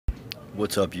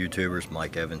What's up, YouTubers?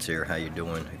 Mike Evans here. How you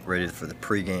doing? Ready for the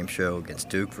pregame show against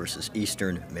Duke versus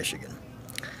Eastern Michigan.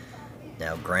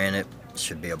 Now, granted, it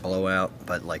should be a blowout,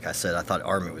 but like I said, I thought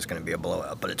Army was going to be a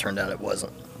blowout, but it turned out it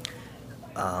wasn't.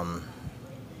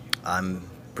 I'm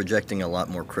projecting a lot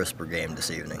more crisper game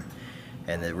this evening,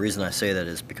 and the reason I say that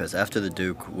is because after the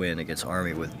Duke win against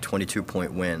Army with a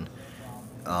 22-point win,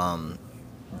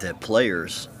 the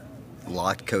players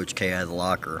locked Coach K out of the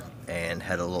locker and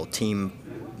had a little team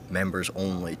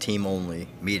only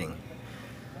meeting,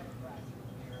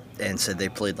 and said they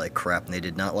played like crap and they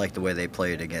did not like the way they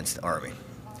played against Army.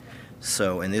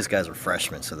 So, and these guys are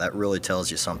freshmen, so that really tells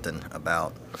you something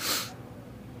about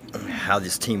how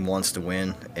this team wants to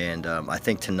win. And I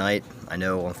think tonight, I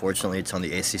know unfortunately it's on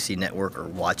the ACC network or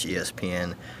watch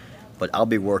ESPN, but I'll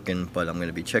be working, but I'm going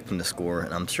to be checking the score,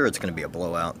 and I'm sure it's going to be a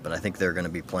blowout, but I think they're going to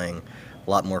be playing a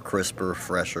lot more crisper,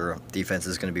 fresher. Defense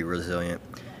is going to be resilient.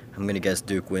 I'm going to guess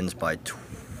Duke wins by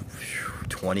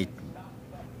 20.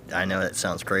 I know that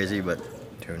sounds crazy, but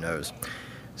who knows.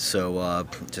 So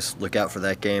just look out for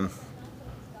that game.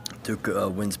 Duke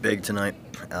wins big tonight.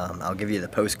 I'll give you the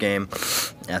post game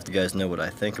after you guys know what I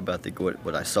think about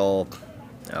what I saw,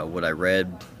 what I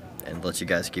read, and let you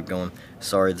guys keep going.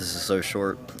 Sorry this is so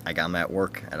short. I'm at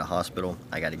work at a hospital.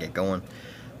 I got to get going.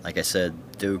 Like I said,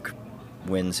 Duke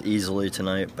wins easily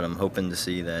tonight, but I'm hoping to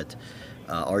see that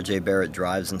RJ Barrett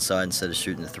drives inside instead of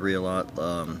shooting the three a lot.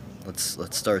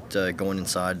 Let's start going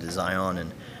inside to Zion,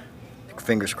 and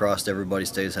fingers crossed everybody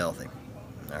stays healthy.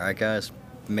 All right, guys?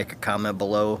 Make a comment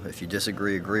below if you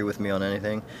agree with me on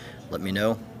anything. Let me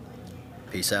know.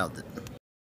 Peace out.